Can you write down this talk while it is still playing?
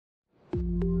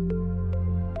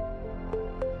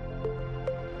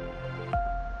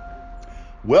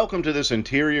Welcome to this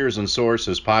Interiors and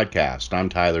Sources podcast. I'm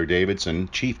Tyler Davidson,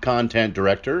 Chief Content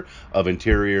Director of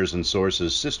Interiors and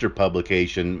Sources' sister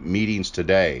publication, Meetings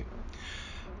Today.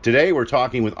 Today we're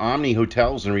talking with Omni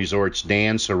Hotels and Resorts'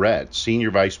 Dan Surrett, Senior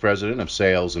Vice President of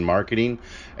Sales and Marketing,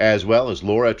 as well as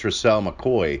Laura Tressell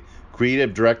McCoy,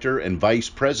 Creative Director and Vice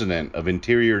President of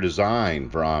Interior Design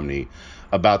for Omni,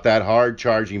 about that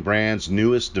hard-charging brand's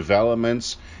newest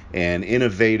developments and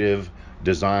innovative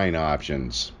design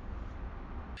options.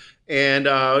 And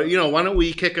why don't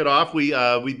we kick it off?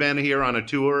 We've been here on a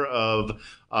tour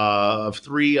of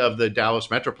three of the Dallas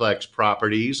Metroplex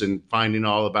properties and finding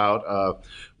all about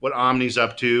what Omni's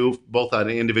up to, both on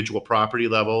an individual property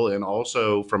level and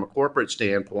also from a corporate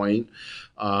standpoint.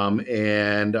 So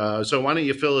why don't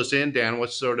you fill us in, Dan?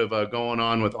 What's sort of going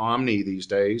on with Omni these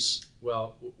days?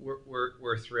 Well,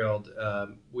 we're thrilled.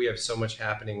 We have so much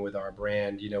happening with our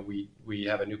brand. You know, we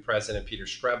have a new president, Peter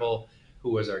Strebel, who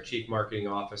was our chief marketing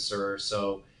officer.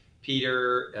 So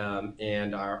Peter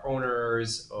and our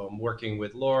owners working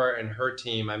with Laura and her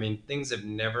team, I mean, things have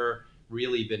never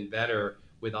really been better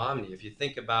with Omni. If you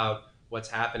think about what's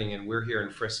happening, and we're here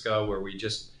in Frisco where we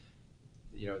just,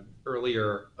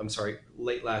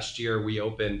 late last year, we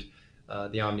opened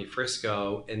the Omni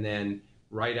Frisco. And then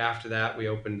right after that, we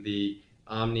opened the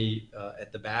Omni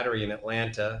at the Battery in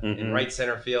Atlanta, in right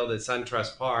center field at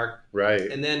SunTrust Park. Right.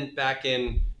 And then back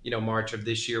in March of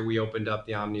this year, we opened up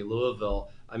the Omni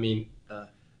Louisville. I mean,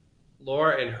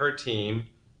 Laura and her team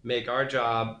make our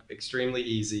job extremely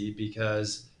easy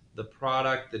because the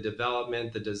product, the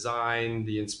development, the design,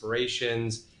 the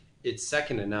inspirations, it's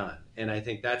second to none. And I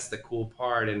think that's the cool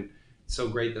part. And it's so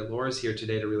great that Laura's here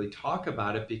today to really talk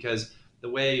about it, because the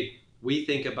way we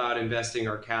think about investing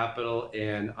our capital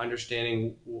and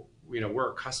understanding,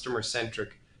 we're a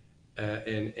customer-centric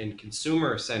and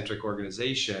consumer-centric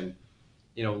organization.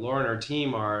 Laura and her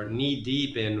team are knee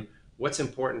deep in what's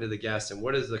important to the guest and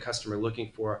what is the customer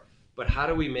looking for. But how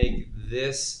do we make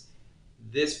this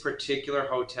particular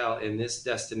hotel in this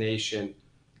destination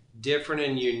different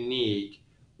and unique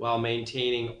while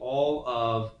maintaining all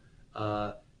of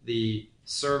the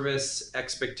service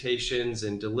expectations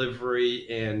and delivery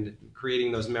and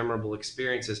creating those memorable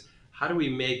experiences? How do we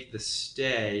make the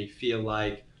stay feel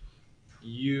like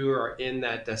you are in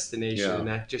that destination and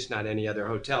not just not any other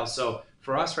hotel? So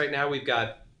for us right now, we've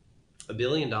got $1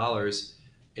 billion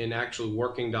in actual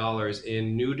working dollars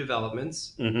in new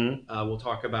developments. We'll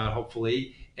talk about,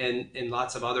 hopefully, and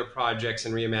lots of other projects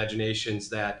and reimaginations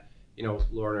that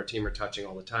Laura and her team are touching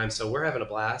all the time. So we're having a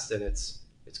blast, and it's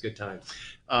good times.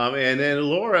 And then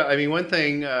Laura, I mean, one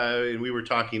thing we were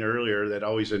talking earlier that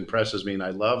always impresses me and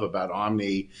I love about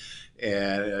Omni,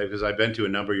 and because I've been to a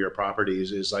number of your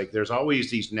properties, is like there's always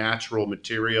these natural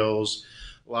materials,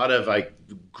 a lot of like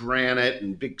granite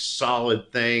and big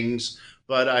solid things.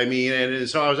 But I mean, and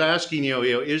so I was asking,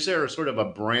 is there a sort of a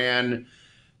brand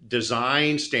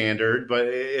design standard? But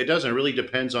it doesn't really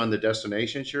depends on the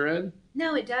destinations you're in.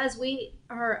 No, it does. We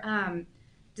are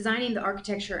designing the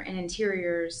architecture and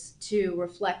interiors to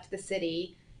reflect the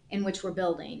city in which we're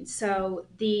building. So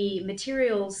the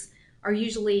materials are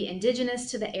usually indigenous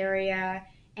to the area,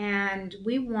 and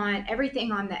we want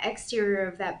everything on the exterior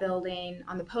of that building,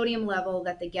 on the podium level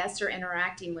that the guests are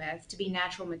interacting with, to be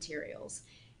natural materials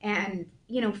and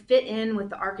fit in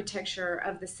with the architecture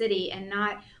of the city. And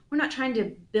we're not trying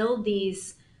to build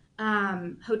these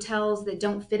hotels that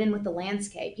don't fit in with the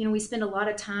landscape. We spend a lot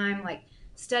of time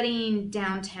studying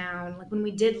downtown. Like when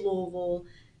we did Louisville,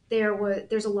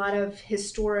 there's a lot of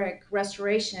historic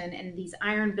restoration and these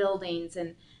iron buildings,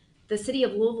 and the city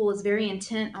of Louisville is very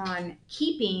intent on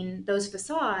keeping those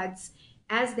facades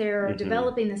as they're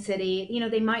developing the city.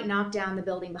 They might knock down the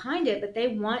building behind it, but they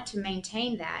want to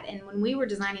maintain that. And when we were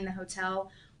designing the hotel,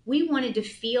 we wanted to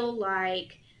feel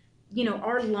like,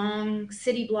 our long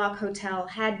city block hotel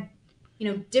had,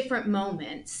 different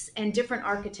moments and different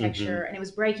architecture, and it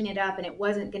was breaking it up, and it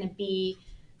wasn't going to be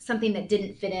something that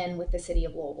didn't fit in with the city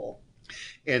of Louisville.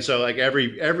 And so like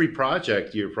every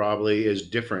project you probably is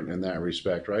different in that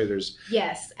respect, right?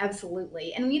 Yes,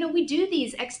 absolutely. And we do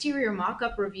these exterior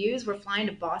mock-up reviews. We're flying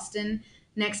to Boston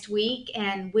next week,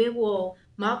 and we will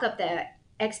mock up that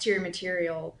exterior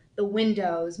material, the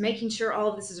windows, making sure all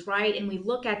of this is right, and we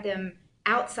look at them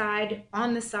outside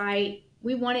on the site.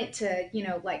 We want it to,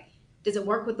 does it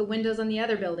work with the windows on the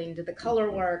other building? Did the color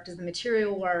work? Does the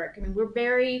material work? I mean, we're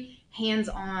very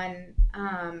hands-on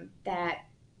that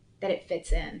it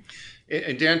fits in.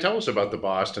 And Dan, tell us about the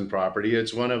Boston property.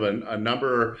 It's one of a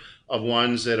number of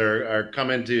ones that are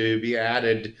coming to be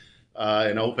added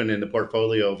and open in the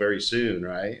portfolio very soon,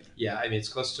 right? Yeah, I mean, it's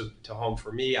close to home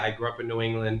for me. I grew up in New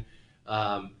England.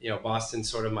 Boston's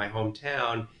sort of my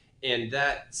hometown, and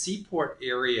that seaport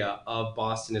area of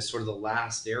Boston is sort of the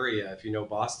last area, if you know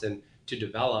Boston, to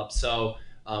develop. So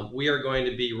we are going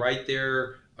to be right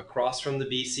there across from the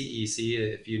BCEC,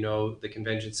 if you know the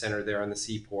convention center there on the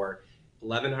seaport.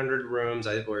 1,100 rooms,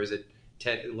 or is it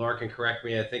 10? Laura can correct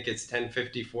me. I think it's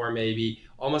 1054, maybe.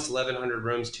 Almost 1,100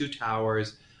 rooms, 2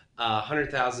 towers,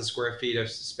 100,000 square feet of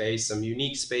space, some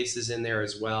unique spaces in there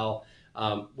as well.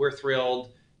 We're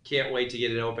thrilled. Can't wait to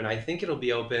get it open. I think it'll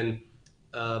be open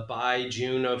by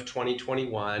June of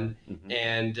 2021. Mm-hmm.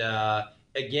 And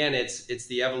again, it's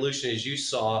the evolution, as you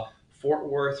saw. Fort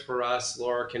Worth for us,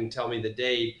 Laura can tell me the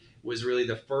date, was really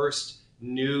the first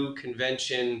new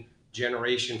convention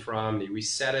generation for Omni. We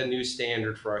set a new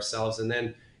standard for ourselves, and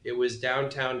then it was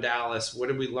downtown Dallas. What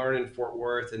did we learn in Fort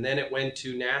Worth? And then it went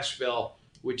to Nashville,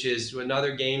 which is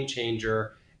another game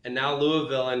changer. And now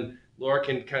Louisville, and Laura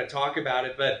can kind of talk about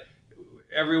it, but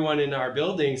everyone in our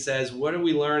building says, what do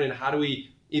we learn and how do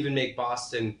we even make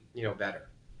Boston, better?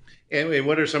 And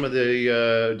what are some of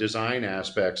the design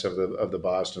aspects of the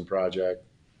Boston project?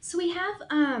 So we have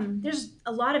there's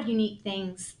a lot of unique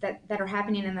things that are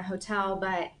happening in the hotel,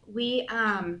 but we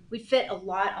fit a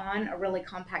lot on a really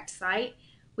compact site.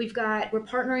 We're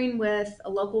partnering with a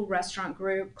local restaurant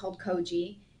group called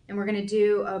Koji, and we're going to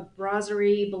do a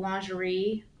brasserie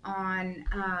boulangerie on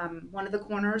one of the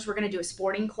corners. We're going to do a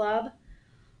sporting club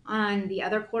on the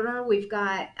other corner. We've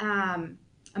got a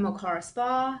Mocara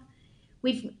spa.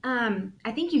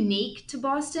 I think unique to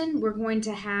Boston, we're going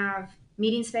to have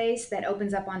meeting space that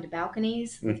opens up onto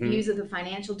balconies, mm-hmm. views of the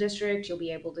financial district. You'll be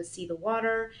able to see the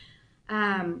water.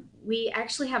 We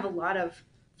actually have a lot of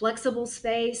flexible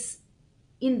space.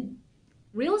 In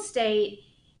real estate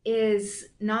is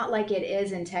not like it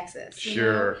is in Texas.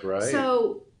 Sure, right.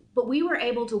 So, but we were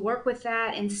able to work with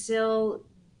that and still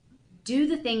do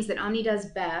the things that Omni does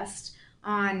best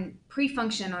on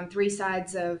pre-function on 3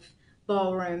 sides of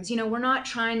ballrooms. We're not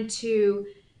trying to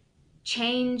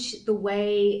change the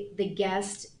way the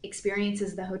guest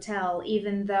experiences the hotel,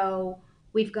 even though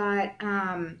we've got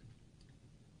a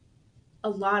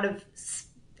lot of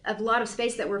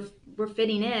space that we're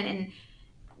fitting in, and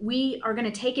we are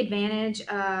going to take advantage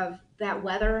of that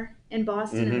weather in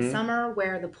Boston mm-hmm. in the summer,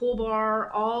 where the pool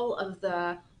bar, all of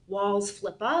the walls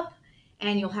flip up,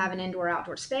 and you'll have an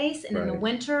indoor-outdoor space, and right. in the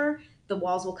winter the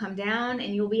walls will come down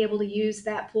and you'll be able to use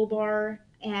that pool bar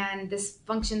and this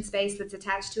function space that's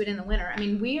attached to it in the winter. I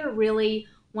mean, we are really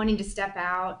wanting to step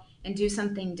out and do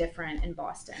something different in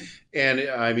Boston. And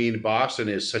I mean, Boston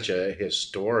is such a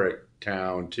historic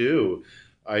town too.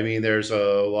 I mean, there's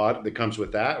a lot that comes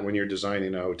with that when you're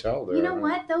designing a hotel there. You know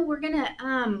what, though? We're going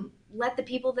to let the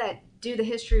people that do the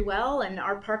history well, and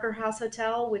our Parker House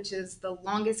Hotel, which is the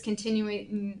longest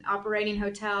continuing operating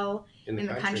hotel in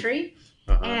the country.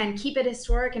 Uh-huh. And keep it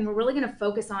historic, and we're really going to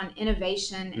focus on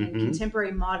innovation and mm-hmm.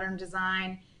 contemporary modern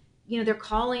design. They're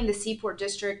calling the Seaport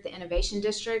District the Innovation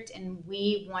District, and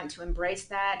we want to embrace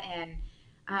that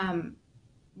and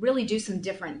really do some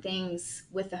different things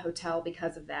with the hotel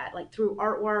because of that, like through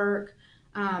artwork,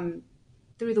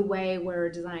 through the way we're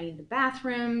designing the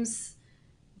bathrooms.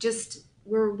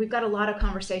 We've got a lot of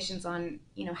conversations on,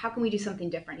 how can we do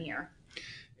something different here?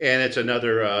 And it's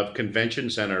another convention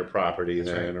center property.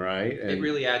 That's then, right? And it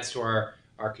really adds to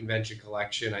our convention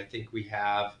collection. I think we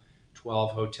have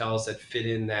 12 hotels that fit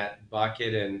in that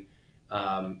bucket, and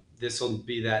this will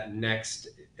be that next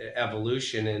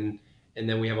evolution. And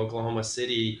then we have Oklahoma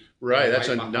City. Right, that's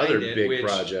another big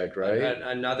project, right?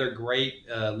 Another great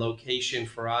location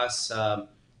for us.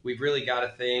 We've really got a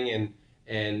thing,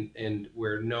 and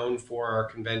we're known for our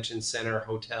convention center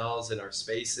hotels and our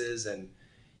spaces, and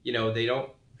they don't.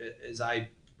 As I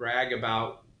brag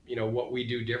about, what we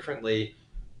do differently,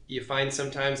 you find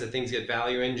sometimes that things get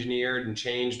value engineered and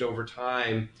changed over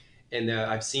time. And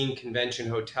I've seen convention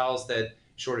hotels that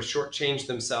sort of shortchange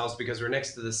themselves because we're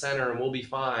next to the center and we'll be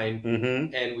fine.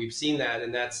 Mm-hmm. And we've seen that.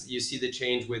 And you see the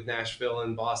change with Nashville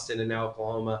and Boston and now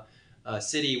Oklahoma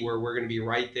City, where we're going to be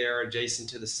right there adjacent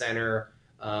to the center.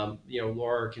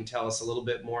 Laura can tell us a little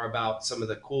bit more about some of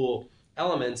the cool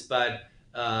elements, but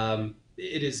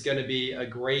it is going to be a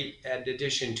great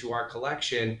addition to our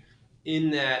collection in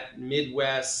that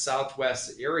Midwest,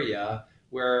 Southwest area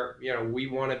where, we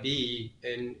want to be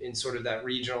in sort of that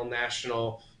regional,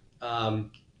 national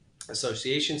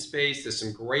association space. There's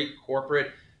some great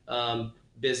corporate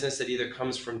business that either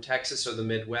comes from Texas or the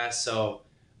Midwest. So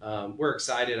we're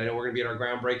excited. I know we're going to be at our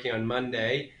groundbreaking on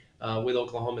Monday with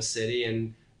Oklahoma City.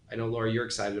 And I know, Laura, you're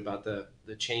excited about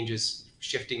the changes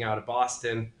shifting out of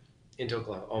Boston into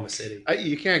Oklahoma City.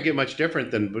 You can't get much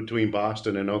different than between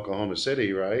Boston and Oklahoma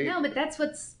City, right? No, but that's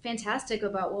what's fantastic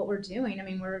about what we're doing. I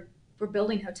mean, we're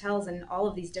building hotels in all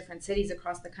of these different cities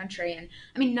across the country, and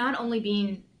I mean, not only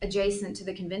being adjacent to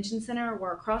the convention center,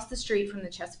 we're across the street from the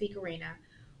Chesapeake Arena.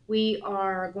 We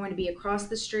are going to be across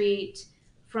the street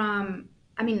from,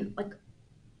 I mean, like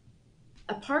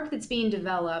a park that's being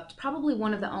developed, probably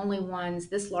one of the only ones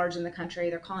this large in the country.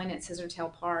 They're calling it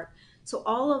Scissortail Park. So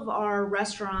all of our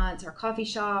restaurants, our coffee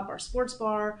shop, our sports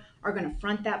bar are going to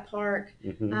front that park.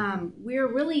 We're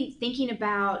really thinking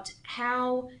about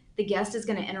how the guest is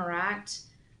going to interact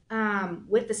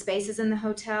with the spaces in the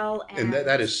hotel. And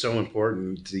that is so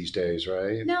important these days,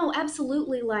 right? No,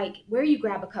 absolutely. Like where you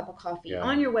grab a cup of coffee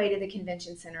on your way to the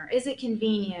convention center. Is it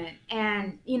convenient?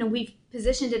 And, you know, we've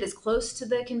positioned it as close to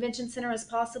the convention center as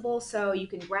possible so you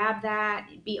can grab that,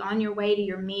 be on your way to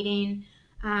your meeting.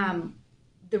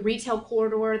 The retail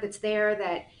corridor that's there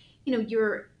that, you know,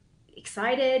 you're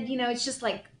excited. You know, it's just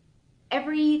like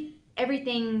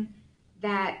everything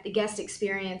that the guest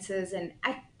experiences. And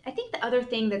I think the other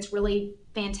thing that's really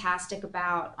fantastic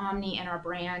about Omni and our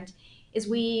brand is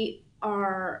we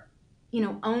are, you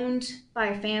know, owned by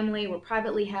a family. We're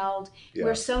privately held. Yeah.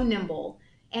 We're so nimble,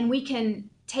 and we can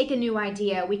take a new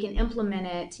idea. We can implement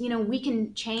it. You know, we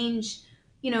can change,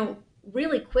 you know,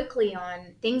 really quickly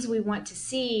on things we want to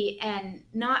see, and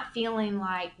not feeling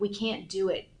like we can't do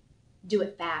it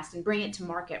fast and bring it to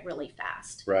market really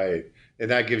fast. Right. And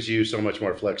that gives you so much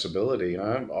more flexibility,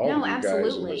 huh? All of you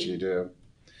absolutely. Guys and what you do.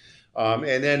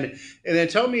 And then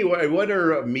tell me, what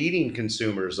are meeting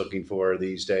consumers looking for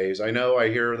these days? I know I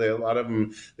hear that a lot of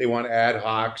them, they want ad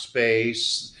hoc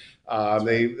space.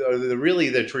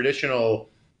 The traditional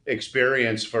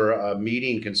experience for a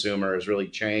meeting consumer has really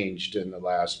changed in the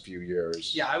last few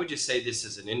years. Yeah, I would just say this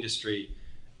is an industry.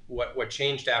 What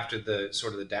changed after the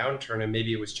sort of the downturn, and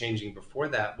maybe it was changing before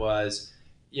that, was,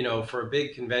 you know, for a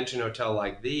big convention hotel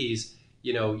like these,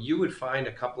 you know, you would find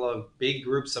a couple of big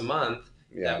groups a month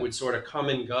that would sort of come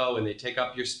and go, and they take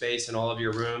up your space and all of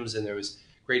your rooms, and there was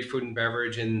great food and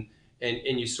beverage, and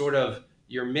you sort of,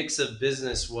 your mix of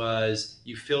business was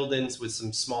you filled in with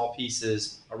some small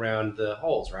pieces around the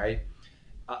holes, right?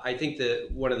 I think that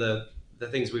one of the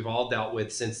things we've all dealt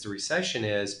with since the recession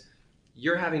is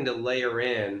you're having to layer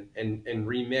in and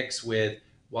remix with,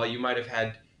 while you might have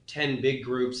had 10 big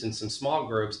groups and some small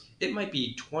groups, it might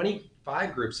be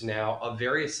 25 groups now of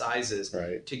various sizes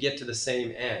to get to the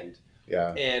same end.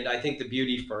 Yeah. And I think the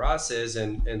beauty for us is,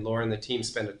 and Laura and the team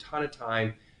spend a ton of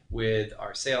time with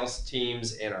our sales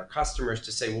teams and our customers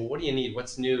to say, well, what do you need?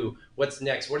 What's new? What's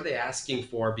next? What are they asking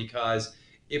for? Because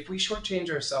if we shortchange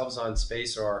ourselves on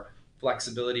space or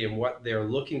flexibility and what they're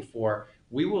looking for,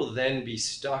 we will then be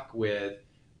stuck with,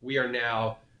 we are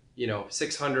now, you know,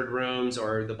 600 rooms,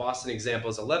 or the Boston example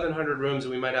is 1,100 rooms,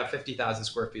 and we might have 50,000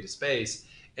 square feet of space.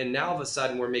 And now all of a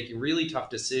sudden we're making really tough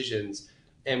decisions,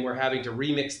 and we're having to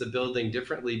remix the building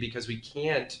differently because we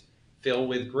can't fill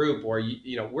with group, or,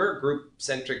 you know, we're a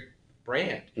group-centric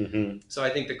brand. So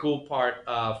I think the cool part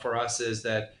for us is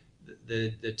that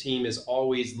the team is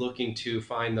always looking to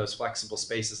find those flexible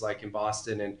spaces like in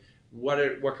Boston, and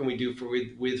what can we do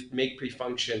with make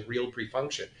pre-function, real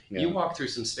pre-function. You walk through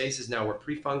some spaces now where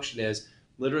pre-function is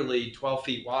literally 12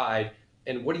 feet wide,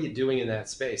 and what are you doing in that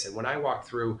space? And when I walk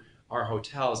through our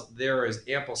hotels, there is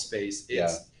ample space.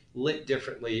 It's lit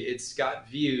differently. It's got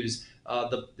views.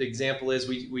 The example is,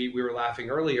 we were laughing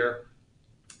earlier,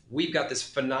 we've got this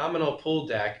phenomenal pool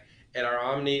deck at our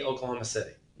Omni Oklahoma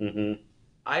City.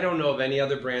 I don't know of any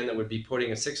other brand that would be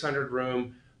putting a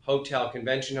 600-room hotel,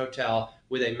 convention hotel,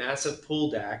 with a massive pool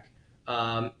deck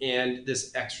and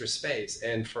this extra space.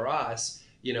 And for us,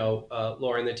 you know,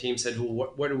 Laura and the team said,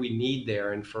 well, what do we need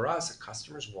there? And for us,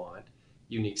 customers want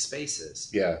unique spaces.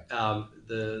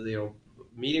 The you know,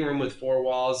 meeting room with 4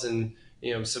 walls and,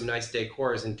 you know, some nice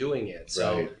decor isn't doing it.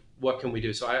 So what can we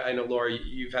do? So I know, Laura,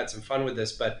 you've had some fun with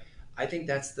this, but I think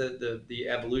that's the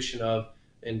evolution of,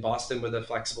 in Boston, with a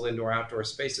flexible indoor-outdoor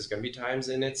space. There's going to be times,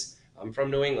 and I'm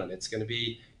from New England, it's going to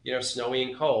be, you know, snowy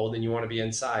and cold, and you want to be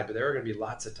inside, but there are going to be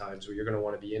lots of times where you're going to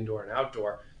want to be indoor and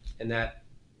outdoor, and that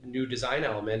new design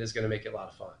element is going to make it a lot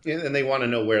of fun. And they want to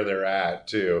know where they're at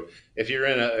too. If you're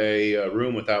in a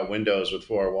room without windows with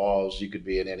 4 walls, you could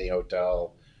be in any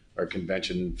hotel or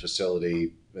convention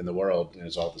facility in the world, and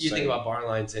it's all the same. You think about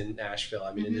Barlines in Nashville.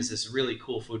 I mean, and there's this really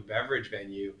cool food and beverage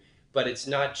venue, but it's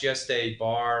not just a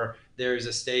bar. There's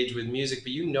a stage with music,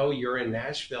 but you know you're in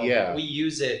Nashville. We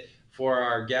use it for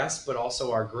our guests, but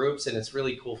also our groups, and it's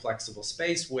really cool, flexible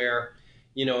space where,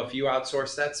 you know, if you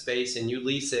outsource that space and you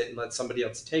lease it and let somebody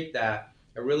else take that,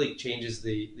 it really changes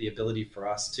the ability for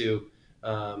us to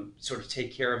sort of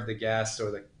take care of the guests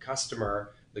or the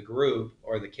customer, the group,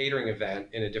 or the catering event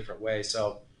in a different way.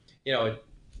 So, you know,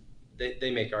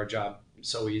 they make our job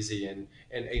so easy. And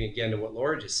again, to what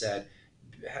Laura just said,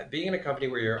 being in a company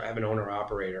where you have an owner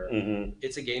operator,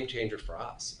 it's a game changer for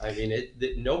us. I mean,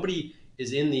 nobody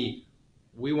is in the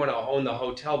we want to own the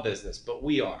hotel business, but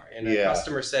we are. And a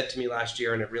customer said to me last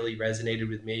year, and it really resonated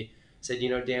with me, said, you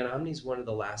know, Dan, Omni's one of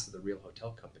the last of the real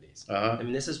hotel companies. I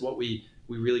mean, this is what we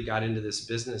really got into this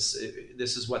business.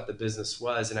 This is what the business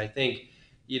was. And I think,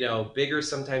 you know, bigger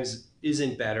sometimes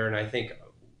isn't better. And I think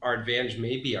our advantage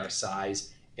may be our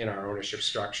size and our ownership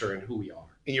structure and who we are.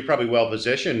 And you're probably well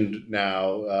positioned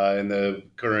now in the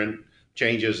current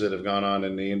changes that have gone on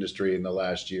in the industry in the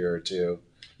last year or two.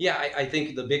 Yeah, I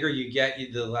think the bigger you get,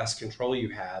 the less control you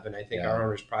have. And I think our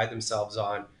owners pride themselves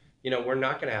on, you know, we're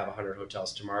not going to have 100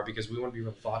 hotels tomorrow because we want to be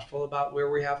real thoughtful about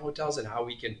where we have hotels and how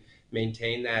we can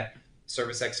maintain that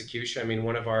service execution. I mean,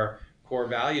 one of our core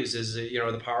values is, you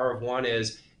know, the power of one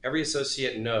is every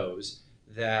associate knows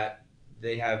that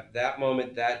they have that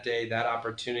moment, that day, that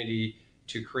opportunity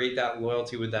to create that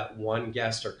loyalty with that one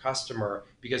guest or customer,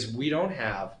 because we don't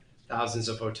have thousands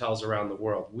of hotels around the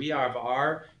world. We have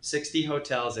our 60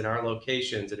 hotels in our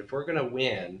locations, and if we're going to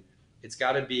win, it's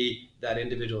got to be that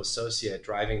individual associate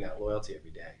driving that loyalty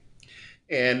every day.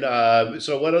 And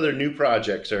so what other new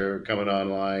projects are coming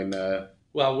online?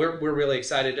 Well, we're really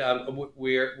excited.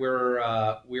 We are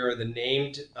the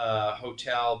named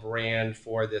hotel brand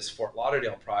for this Fort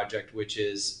Lauderdale project, which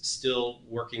is still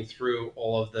working through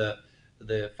all of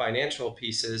the financial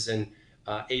pieces, and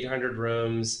 800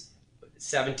 rooms,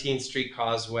 17th Street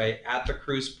Causeway at the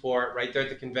cruise port, right there at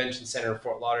the convention center of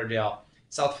Fort Lauderdale.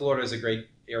 South Florida is a great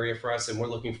area for us, and we're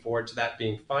looking forward to that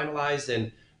being finalized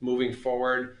and moving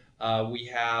forward. We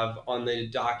have on the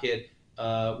docket,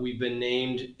 we've been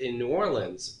named in New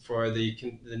Orleans for the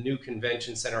new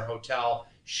convention center hotel,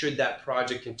 should that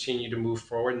project continue to move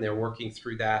forward, and they're working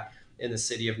through that in the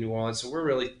city of New Orleans. So we're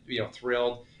really, you know,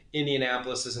 thrilled.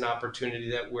 Indianapolis is an opportunity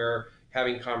that we're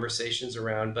having conversations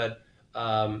around, but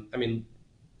I mean,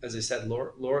 as I said,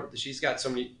 Laura, she's got so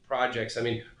many projects. I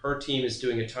mean, her team is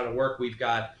doing a ton of work. We've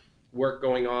got work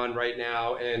going on right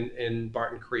now in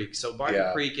Barton Creek. So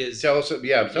Barton Creek is... Tell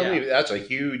me, that's a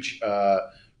huge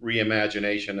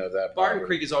reimagination of that. Barton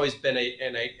Creek has always been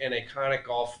an iconic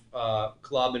golf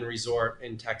club and resort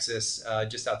in Texas,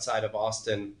 just outside of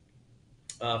Austin,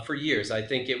 for years. I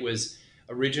think it was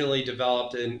originally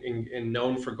developed and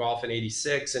known for golf in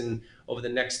 '86, and over the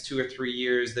next 2 or 3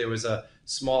 years, there was a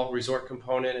small resort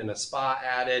component and a spa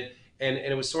added, and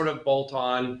it was sort of bolt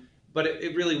on, but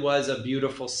it really was a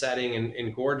beautiful setting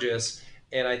and gorgeous.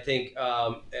 And I think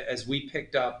as we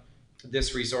picked up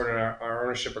this resort and our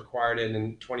ownership acquired it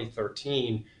in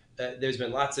 2013, there's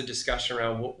been lots of discussion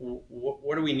around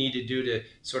what do we need to do to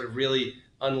sort of really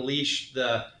unleash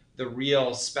the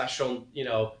real special, you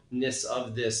know, ness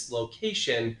of this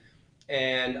location.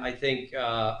 And I think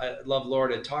I'd love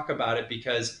Laura to talk about it,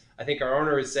 because I think our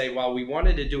owner would say, well, we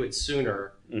wanted to do it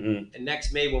sooner. And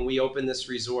next May, when we open this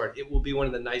resort, it will be one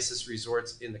of the nicest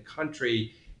resorts in the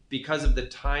country because of the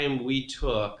time we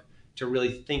took to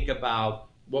really think about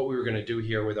what we were going to do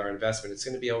here with our investment. It's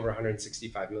going to be over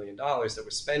 $165 million that we're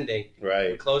spending.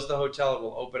 Right. We close the hotel, it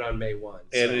will open on May 1.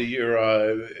 And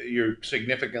you're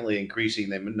significantly increasing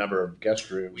the number of guest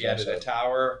rooms. We added a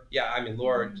tower. Yeah, I mean,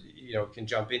 Laura, you know, can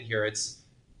jump in here. It's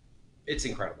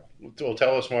incredible. Well,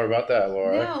 tell us more about that,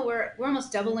 Laura. No, we're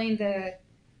almost doubling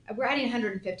we're adding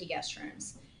 150 guest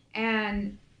rooms,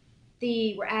 and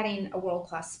we're adding a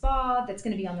world-class spa that's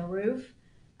going to be on the roof.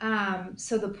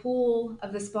 So the pool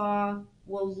of the spa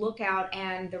will look out,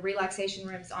 and the relaxation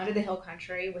rooms onto the hill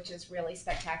country, which is really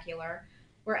spectacular.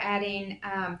 We're adding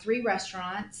 3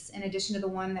 restaurants in addition to the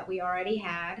one that we already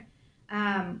had.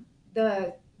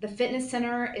 The fitness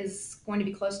center is going to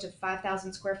be close to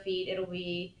 5,000 square feet. It'll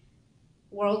be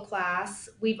world class.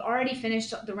 We've already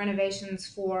finished the renovations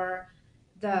for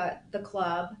the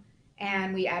club,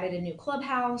 and we added a new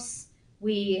clubhouse.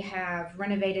 We have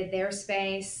renovated their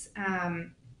space.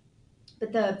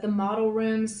 But the model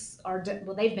rooms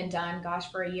they've been done,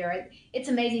 gosh, for a year. It's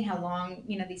amazing how long,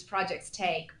 you know, these projects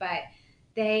take, but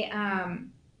the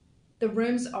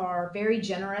rooms are very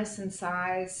generous in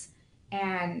size,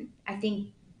 and I think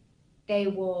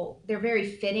they're very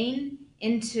fitting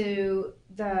into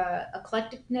the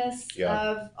eclecticness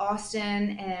of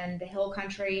Austin and the hill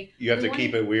country. You have to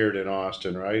keep it weird in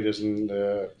Austin, right? Isn't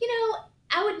You know,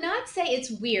 I would not say it's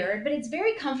weird, but it's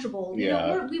very comfortable. You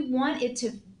know, we want it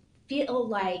to feel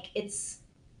like it's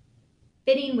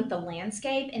fitting with the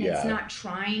landscape, and it's not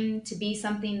trying to be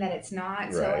something that it's not.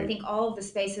 Right. So I think all of the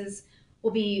spaces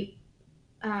will be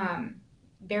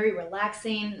very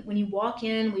relaxing. When you walk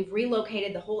in, we've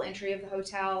relocated the whole entry of the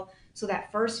hotel, so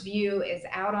that first view is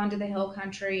out onto the hill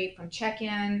country from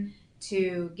check-in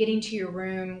to getting to your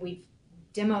room. We've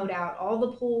demoed out all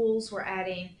the pools. We're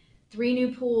adding 3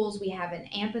 new pools. We have an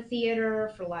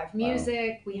amphitheater for live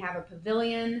music. Wow. We have a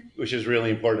pavilion. Which is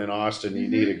really important in Austin. You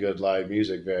need a good live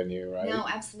music venue, right? No,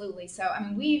 absolutely. So, I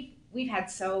mean, we've had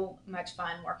so much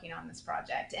fun working on this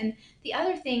project. And the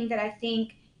other thing that I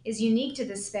think is unique to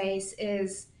this space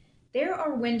is there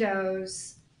are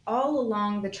windows all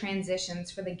along the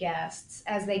transitions for the guests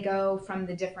as they go from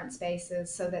the different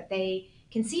spaces so that they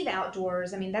can see the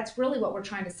outdoors. I mean, that's really what we're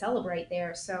trying to celebrate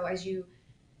there. So as you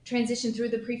transition through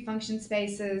the pre-function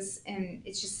spaces, and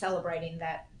it's just celebrating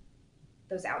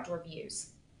those outdoor views.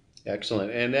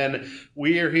 Excellent. And then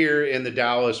we are here in the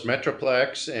Dallas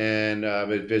Metroplex, and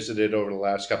I've visited over the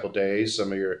last couple of days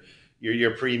some of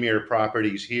your premier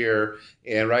properties here.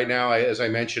 And right now, as I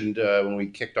mentioned when we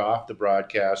kicked off the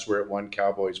broadcast, we're at One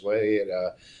Cowboys Way at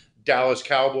Dallas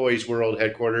Cowboys World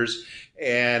Headquarters.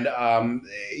 And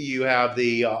you have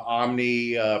the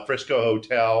Omni Frisco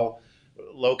Hotel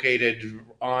located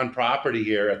on property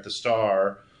here at the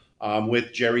Star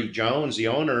with Jerry Jones, the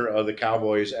owner of the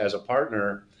Cowboys, as a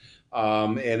partner.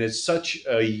 And it's such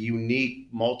a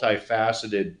unique,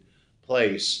 multifaceted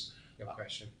place. No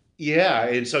question. Yeah,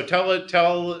 and so tell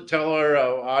our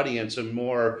audience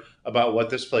more about what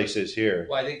this place is here.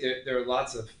 Well, I think there are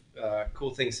lots of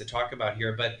cool things to talk about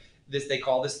here, but they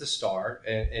call this the Star,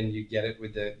 and you get it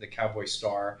with the Cowboy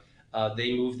Star.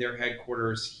 They moved their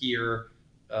headquarters here.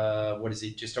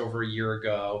 Just over a year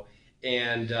ago,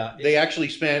 and they actually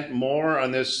spent more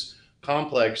on this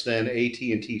complex than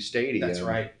AT&T Stadium. That's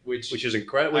right, which is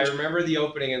incredible. I remember the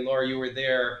opening, and Laura, you were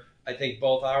there. I think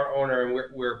both our owner and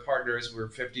we're partners. We're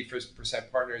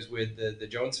 50% partners with the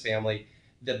Jones family.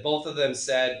 That both of them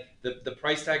said the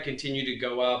price tag continued to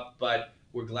go up, but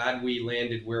we're glad we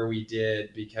landed where we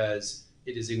did because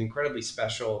it is an incredibly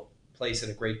special place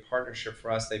and a great partnership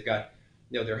for us. They've got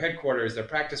their headquarters, their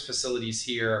practice facilities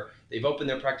here. They've opened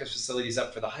their practice facilities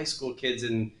up for the high school kids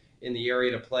in the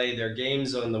area to play their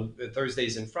games on the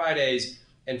Thursdays and Fridays.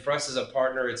 And for us as a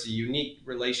partner, it's a unique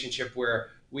relationship where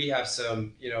we have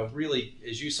some, really,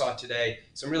 as you saw today,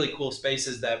 some really cool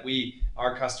spaces that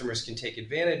our customers can take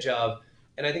advantage of.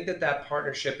 And I think that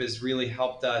partnership has really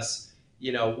helped us.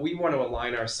 We want to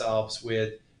align ourselves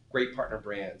with great partner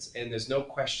brands. And there's no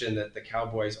question that the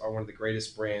Cowboys are one of the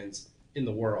greatest brands in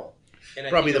the world. And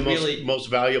probably the most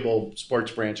valuable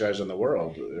sports franchise in the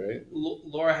world, right?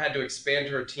 Laura had to expand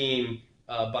her team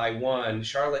by one.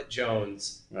 Charlotte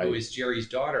Jones, right, who is Jerry's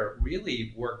daughter,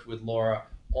 really worked with Laura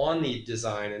on the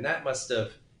design, and that must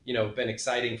have been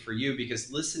exciting for you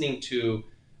because listening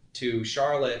to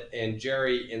Charlotte and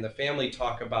Jerry and the family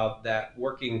talk about that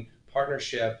working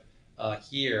partnership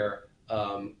here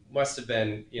must have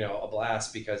been a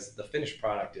blast because the finished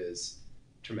product is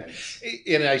tremendous.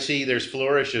 And I see there's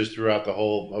flourishes throughout the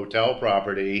whole hotel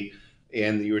property.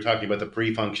 And you were talking about the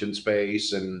pre-function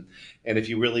space. And if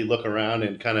you really look around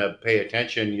and kind of pay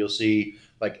attention, you'll see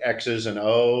like X's and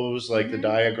O's, like the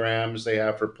diagrams they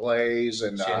have for plays.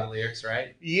 And chandeliers,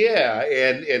 right? Yeah,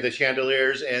 and the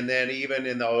chandeliers. And then even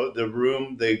in the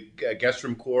room, the guest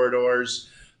room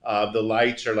corridors, the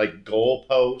lights are like goal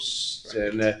posts.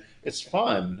 Right. And it's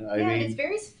fun. I mean, it's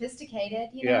very sophisticated,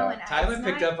 know. And Tyler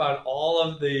picked up on all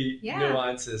of the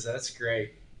nuances. That's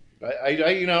great.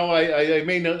 I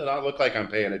may not look like I'm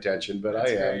paying attention, but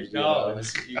That's I am. No,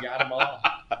 you got them all.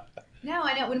 No,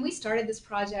 I know. When we started this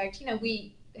project,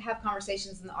 we have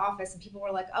conversations in the office, and people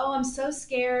were like, "Oh, I'm so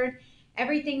scared.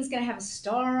 Everything's going to have a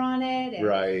star on it." And,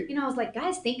 right. I was like,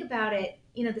 "Guys, think about it.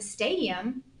 The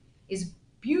stadium is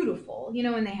beautiful,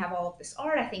 and they have all of this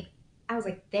art." I was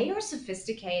like, they are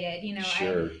sophisticated,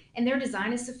 Sure. And their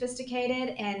design is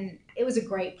sophisticated, and it was a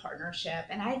great partnership.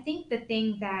 And I think the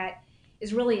thing that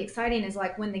is really exciting is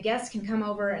like when the guests can come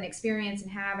over and experience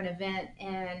and have an event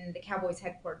in the Cowboys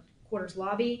headquarters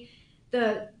lobby,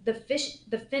 the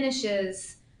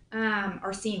finishes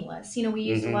are seamless. We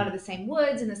used a lot of the same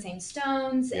woods and the same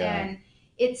stones, and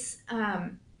it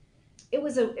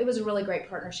was a really great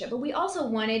partnership. But we also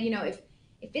wanted,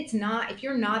 if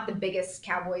you're not the biggest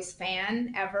Cowboys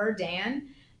fan ever, Dan,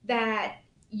 that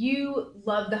you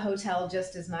love the hotel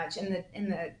just as much, and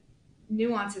the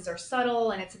nuances are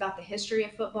subtle, and it's about the history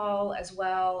of football as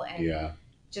well, and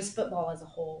just football as a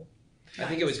whole. I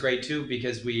think it was great too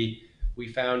because we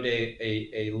found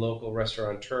a local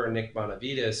restaurateur, Nick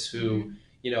Bonavides, who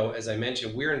as I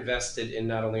mentioned, we're invested in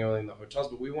not only owning the hotels,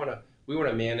 but we want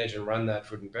to manage and run that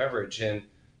food and beverage. And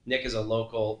Nick is a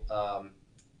local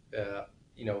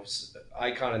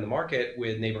icon in the market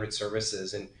with neighborhood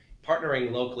services, and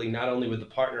partnering locally, not only with the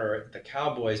partner, the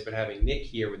Cowboys, but having Nick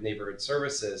here with Neighborhood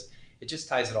Services, it just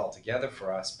ties it all together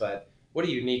for us. But what a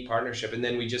unique partnership. And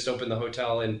then we just opened the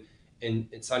hotel in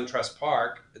SunTrust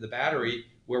Park, the Battery,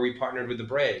 where we partnered with the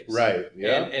Braves. Right.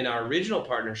 Yeah. And our original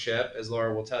partnership, as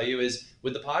Laura will tell you, is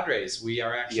with the Padres. We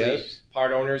are actually Yes.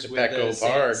 part owners The with Petco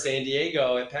Park. San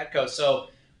Diego at Petco. So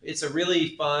it's a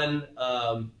really fun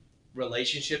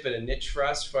relationship and a niche for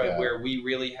us Yeah. where we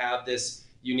really have this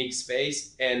unique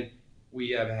space. And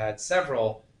we have had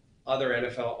several other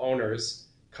NFL owners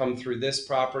come through this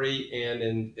property and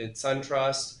in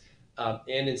SunTrust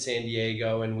and in San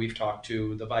Diego. And we've talked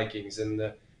to the Vikings and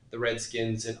the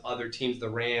Redskins and other teams, the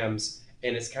Rams.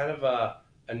 And it's kind of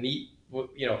a neat,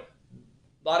 a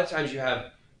lot of times you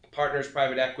have partners,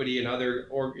 private equity and other,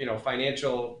 or,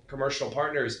 financial commercial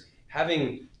partners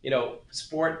having,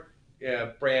 sport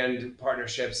brand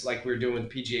partnerships like we're doing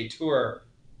with PGA Tour,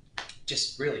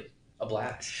 just really a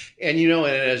blast. And and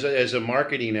as a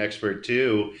marketing expert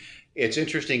too, it's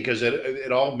interesting because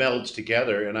it all melds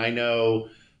together. And I know,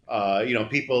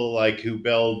 people like who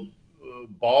build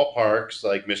ballparks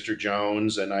like Mr.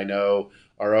 Jones, and I know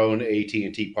our own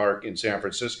AT&T Park in San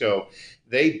Francisco.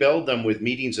 They build them with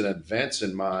meetings and events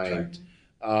in mind.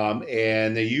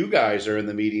 And you guys are in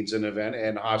the meetings and event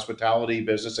and hospitality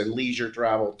business and leisure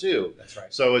travel too. That's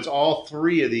right. So it's all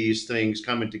three of these things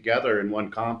coming together in one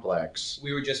complex.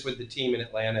 We were just with the team in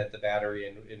Atlanta at the Battery,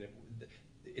 and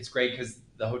it's great because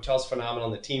the hotel's phenomenal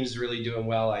and the team's really doing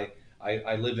well.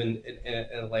 I live in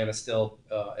Atlanta still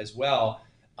as well.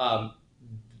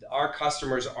 Our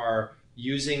customers are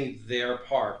using their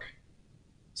park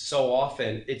so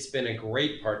often. It's been a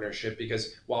great partnership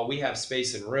because while we have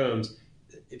space and rooms,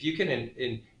 if you can,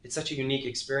 it's such a unique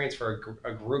experience for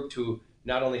a group to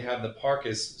not only have the park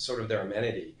as sort of their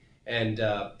amenity, and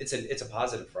it's a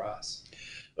positive for us.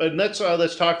 And let's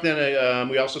talk then.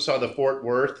 We also saw the Fort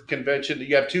Worth convention.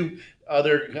 You have two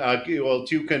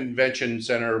convention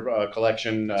center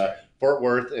collection, Right. Fort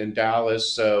Worth and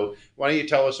Dallas. So why don't you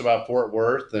tell us about Fort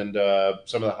Worth and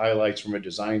some of the highlights from a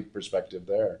design perspective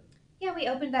there? Yeah, we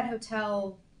opened that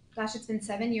hotel, gosh, it's been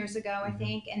 7 years ago, I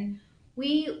think. And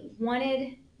we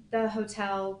wanted the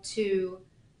hotel to,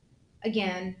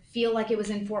 again, feel like it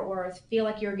was in Fort Worth, feel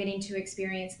like you're getting to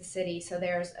experience the city. So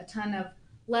there's a ton of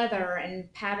leather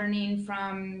and patterning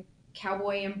from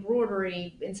cowboy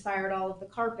embroidery inspired all of the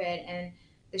carpet, and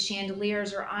the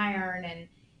chandeliers are iron, and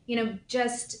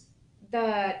just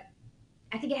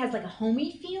I think it has like a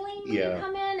homey feeling when you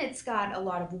come in. It's got a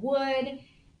lot of wood,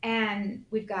 and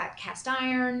we've got cast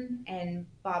iron and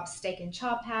Bob's Steak and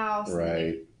Chop House. Right.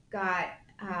 And we've got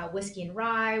Whiskey and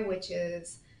Rye, which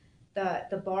is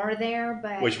the bar there,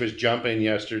 but which was jumping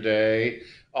yesterday.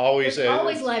 Always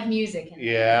live music in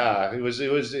there. Yeah, it was.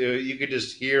 You could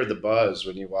just hear the buzz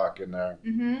when you walk in there.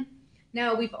 Mm-hmm.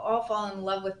 No, we've all fallen in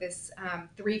love with this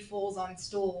Three Fools on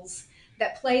Stools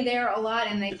that play there a lot,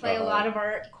 and they play a lot of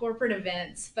our corporate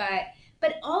events.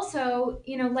 But also,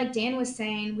 like Dan was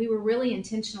saying, we were really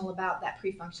intentional about that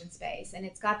pre-function space, and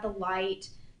it's got the light,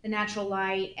 the natural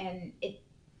light, and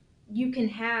you can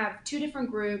have two different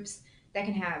groups that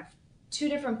can have two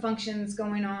different functions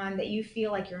going on that you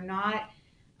feel like you're not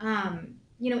in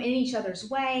each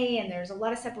other's way, and there's a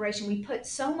lot of separation. We put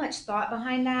so much thought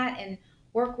behind that and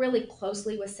work really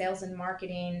closely with sales and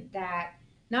marketing that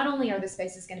not only are the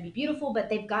spaces going to be beautiful, but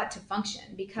they've got to function,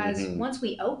 because once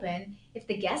we open, if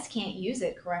the guests can't use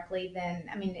it correctly, then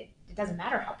it doesn't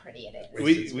matter how pretty it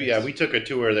is. We took a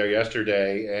tour there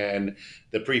yesterday, and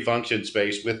the pre-function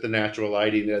space with the natural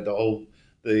lighting,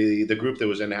 the group that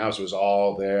was in the house was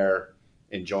all there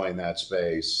enjoying that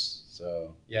space.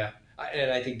 So yeah,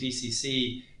 and I think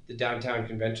DCC, the Downtown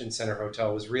Convention Center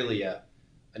Hotel, was really a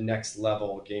next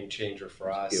level game changer for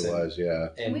us. It was, yeah.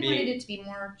 And we wanted it to be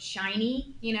more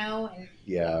shiny, and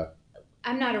yeah.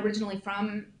 I'm not originally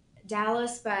from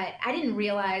Dallas, but I didn't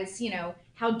realize,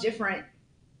 how different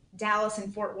Dallas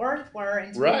and Fort Worth were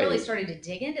until we really started to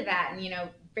dig into that.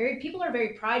 And people are very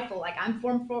prideful, like I'm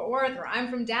from Fort Worth or I'm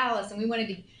from Dallas, and we wanted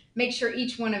to make sure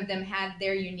each one of them had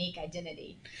their unique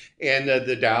identity. And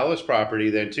the Dallas property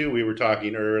then too, we were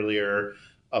talking earlier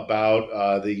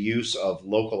about the use of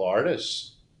local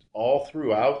artists all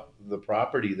throughout the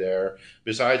property there,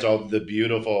 besides all the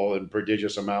beautiful and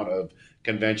prodigious amount of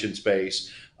convention space.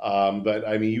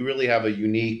 But you really have a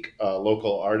unique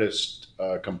local artist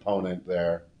component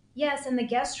there. Yes, in the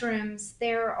guest rooms,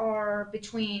 there are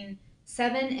between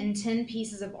 7 and 10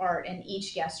 pieces of art in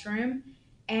each guest room,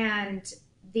 and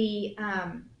the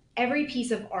every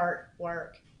piece of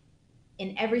artwork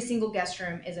in every single guest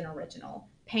room is an original,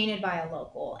 painted by a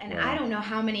local. And I don't know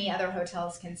how many other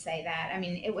hotels can say that.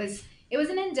 It was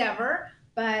an endeavor,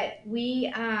 but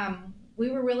we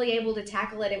were really able to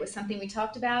tackle it. It was something we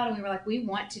talked about, and we were like, we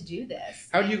want to do this.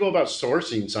 How do you go about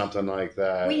sourcing something like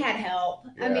that? We had help.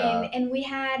 Yeah. I mean, and we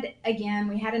had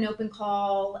an open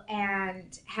call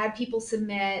and had people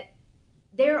submit.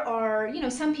 There are,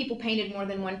 some people painted more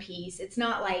than one piece. It's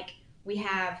not like we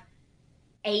have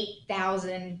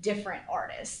 8,000 different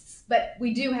artists, but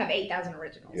we do have 8,000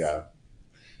 originals. Yeah.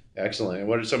 Excellent. And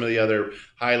what are some of the other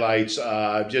highlights,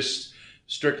 just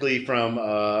strictly from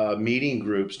a meeting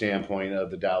group standpoint of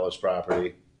the Dallas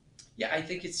property? Yeah, I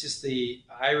think it's just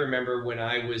I remember when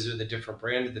I was with a different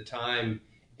brand at the time,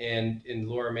 and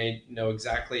Laura may know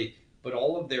exactly, but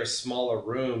all of their smaller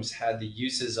rooms had the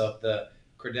uses of the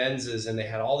credenzas, and they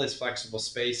had all this flexible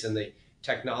space, and the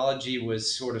technology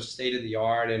was sort of state of the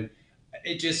art, and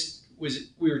it just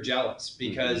was, we were jealous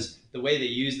because the way they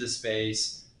used the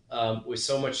space was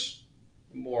so much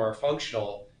more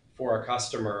functional for our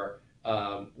customer.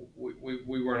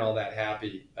 We weren't all that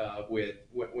happy with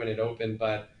when it opened,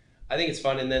 but I think it's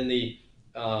fun. And then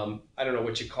I don't know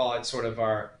what you call it, sort of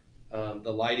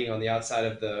the lighting on the outside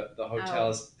of the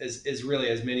hotel is really,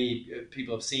 as many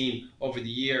people have seen over the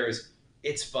years,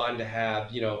 it's fun to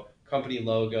have, company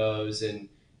logos and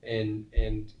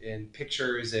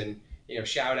pictures and,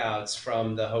 shout outs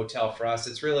from the hotel. For us,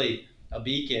 it's really a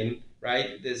beacon,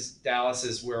 right? Dallas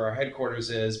is where our headquarters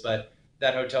is, but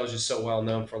that hotel is just so well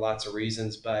known for lots of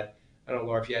reasons. But I don't know,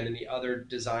 Laura, if you had any other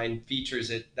design features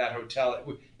at that hotel.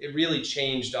 It really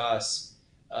changed us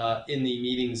in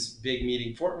the big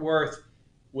meeting. Fort Worth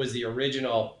was the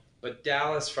original, but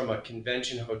Dallas, from a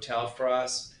convention hotel for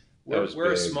us, we're big,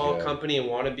 a small company and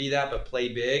want to be that, but play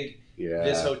big. Yeah.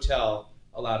 This hotel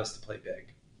allowed us to play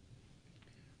big.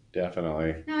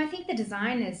 Definitely. No, I think the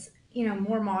design is,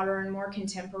 more modern, more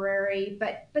contemporary,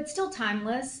 but still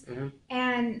timeless. Mm-hmm.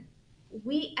 And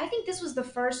I think this was the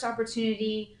first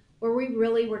opportunity where we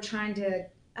really were trying to,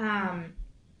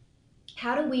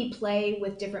 how do we play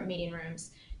with different meeting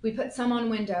rooms? We put some on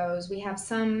windows. We have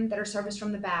some that are serviced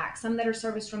from the back, some that are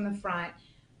serviced from the front.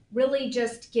 Really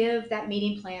just give that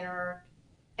meeting planner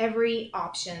every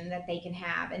option that they can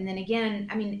have. And then again,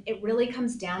 I mean, it really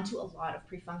comes down to a lot of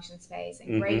pre-function space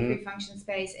and great pre-function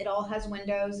space. It all has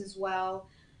windows as well.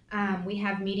 We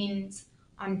have meetings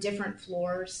on different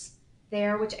floors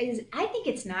there, which is, I think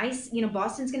it's nice.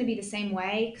 Boston's going to be the same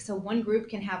way. So one group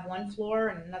can have one floor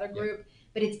and another group,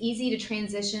 but it's easy to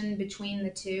transition between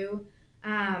the two.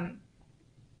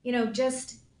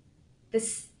 Just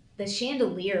the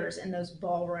chandeliers in those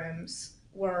ballrooms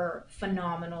were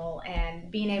phenomenal,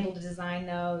 and being able to design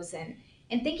those and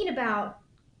thinking about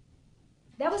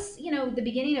that was, the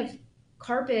beginning of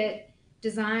carpet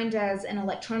designed as an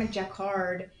electronic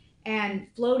jacquard and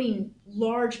floating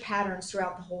large patterns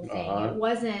throughout the whole thing. It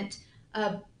wasn't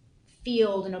a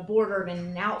field and a border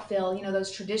and an outfill,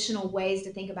 those traditional ways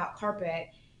to think about carpet.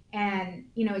 And,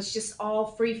 it's just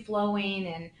all free flowing,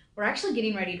 and we're actually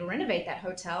getting ready to renovate that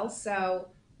hotel. So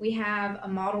we have a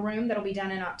model room that'll be done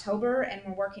in October, and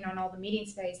we're working on all the meeting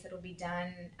space that'll be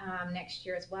done next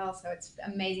year as well. So it's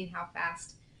amazing how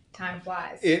fast time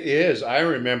flies. It is. I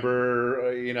remember,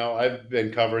 I've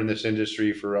been covering this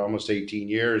industry for almost 18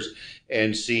 years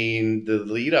and seeing the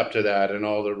lead up to that and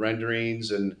all the renderings.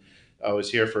 And I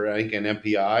was here for, I think, an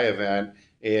MPI event,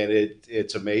 and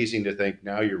it's amazing to think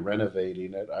now you're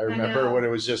renovating it. I remember when it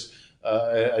was just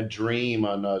a dream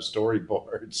on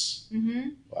storyboards. Mm-hmm.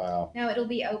 Wow. No, it'll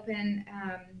be open.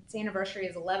 Its anniversary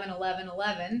is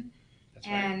 11/11/11. That's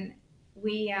right. And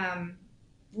we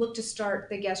look to start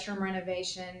the guest room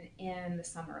renovation in the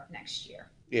summer of next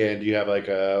year. And do you have like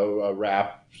a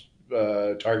wrap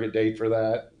target date for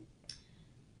that?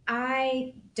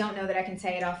 I don't know that I can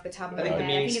say it off the top of my head. I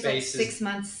think it's like 6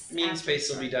 months. Meeting space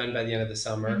will be done by the end of the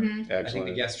summer. Mm-hmm. Excellent. I think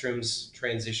the guest rooms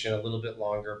transition a little bit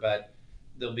longer, but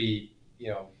there'll be,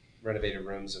 renovated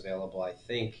rooms available, I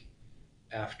think,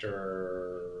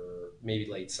 after maybe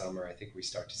late summer. I think we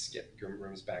start to get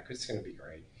rooms back. It's going to be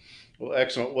great. Well,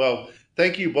 excellent. Well,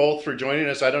 thank you both for joining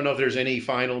us. I don't know if there's any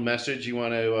final message you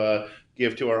want to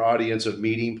give to our audience of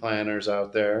meeting planners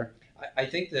out there. I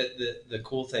think that the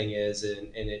cool thing is,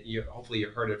 hopefully you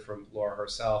heard it from Laura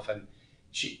herself, and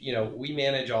she, we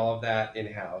manage all of that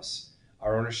in-house.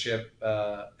 Our ownership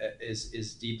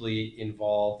is deeply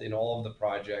involved in all of the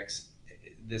projects.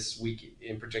 This week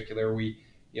in particular,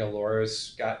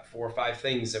 Laura's got 4 or 5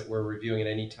 things that we're reviewing at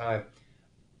any time.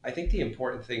 I think the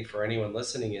important thing for anyone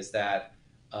listening is that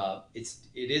it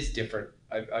is different.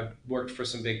 I've worked for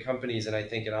some big companies, and I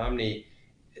think at Omni,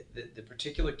 the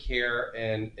particular care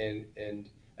and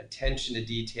attention to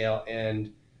detail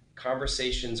and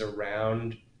conversations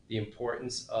around the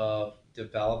importance of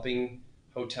developing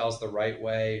hotels the right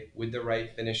way, with the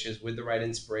right finishes, with the right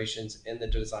inspirations and the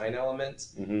design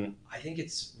elements, I think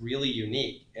it's really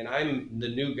unique. And I'm the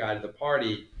new guy to the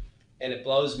party, and it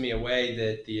blows me away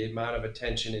that the amount of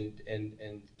attention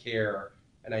and care,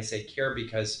 and I say care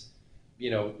because,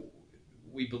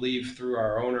 we believe through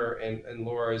our owner and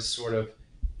Laura's sort of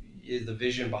is the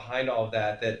vision behind all of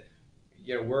that,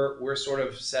 we're sort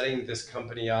of setting this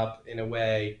company up in a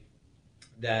way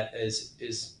that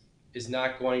is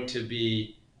not going to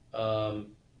be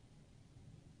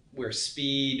where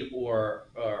speed or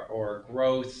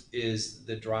growth is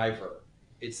the driver.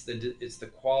 It's the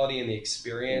quality and the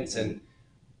experience. And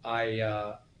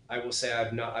I will say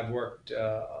I've worked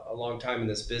a long time in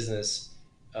this business.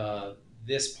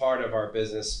 This part of our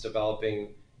business,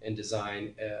 developing and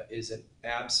design, is an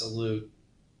absolute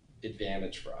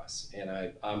advantage for us, and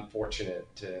I'm fortunate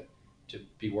to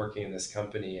be working in this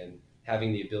company and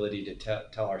having the ability to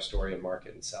tell our story and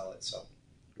market and sell it. So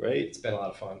great. It's been a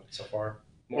lot of fun so far.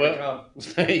 More to come.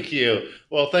 Thank you.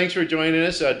 Well, thanks for joining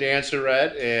us, Dan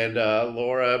Surratt and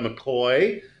Laura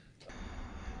McCoy.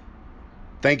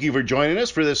 Thank you for joining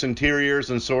us for this Interiors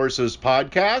and Sources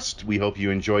podcast. We hope you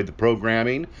enjoyed the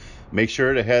programming. Make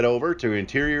sure to head over to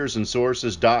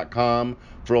interiorsansources.com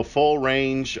for a full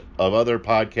range of other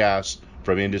podcasts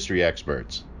from industry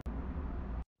experts.